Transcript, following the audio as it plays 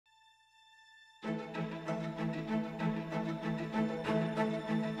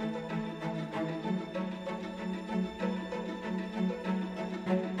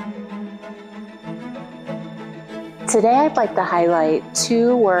Today I'd like to highlight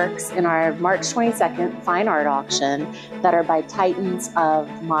two works in our March 22nd Fine Art Auction that are by titans of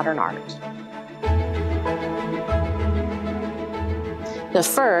modern art. The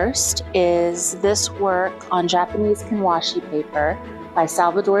first is this work on Japanese kinwashi paper by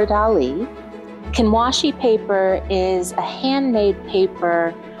Salvador Dali. Kinwashi paper is a handmade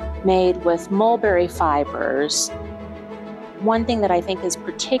paper made with mulberry fibers. One thing that I think is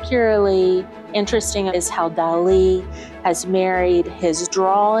particularly interesting is how Dali has married his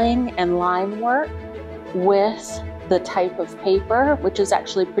drawing and line work with the type of paper, which is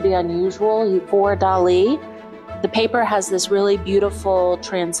actually pretty unusual for Dali. The paper has this really beautiful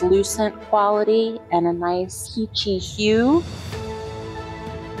translucent quality and a nice peachy hue.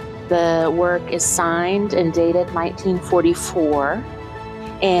 The work is signed and dated 1944,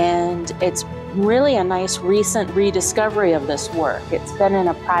 and it's really a nice recent rediscovery of this work. It's been in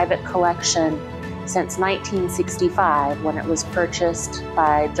a private collection since 1965 when it was purchased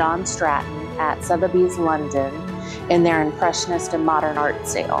by John Stratton at Sotheby's London in their Impressionist and Modern Art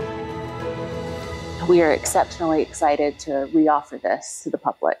sale. We are exceptionally excited to reoffer this to the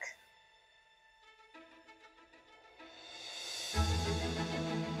public.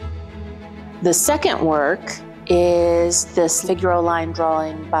 The second work is this figural line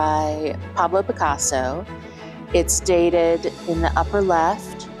drawing by Pablo Picasso. It's dated in the upper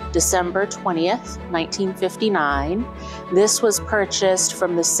left, December 20th, 1959. This was purchased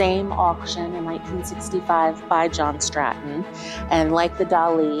from the same auction in 1965 by John Stratton, and like the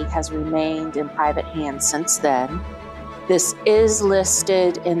Dali, has remained in private hands since then. This is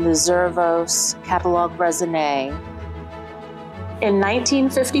listed in the Zervos Catalogue Raisonné. In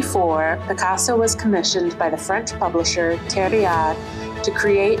 1954, Picasso was commissioned by the French publisher Terriard to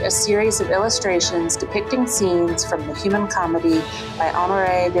create a series of illustrations depicting scenes from the Human Comedy by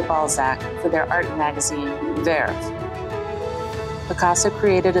Honoré de Balzac for their art magazine, Verve. Picasso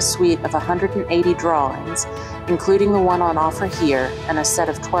created a suite of 180 drawings, including the one on offer here, and a set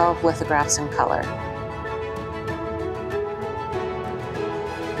of 12 lithographs in color.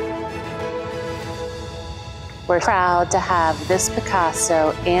 We're proud to have this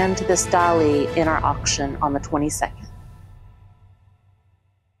Picasso and this Dali in our auction on the 22nd.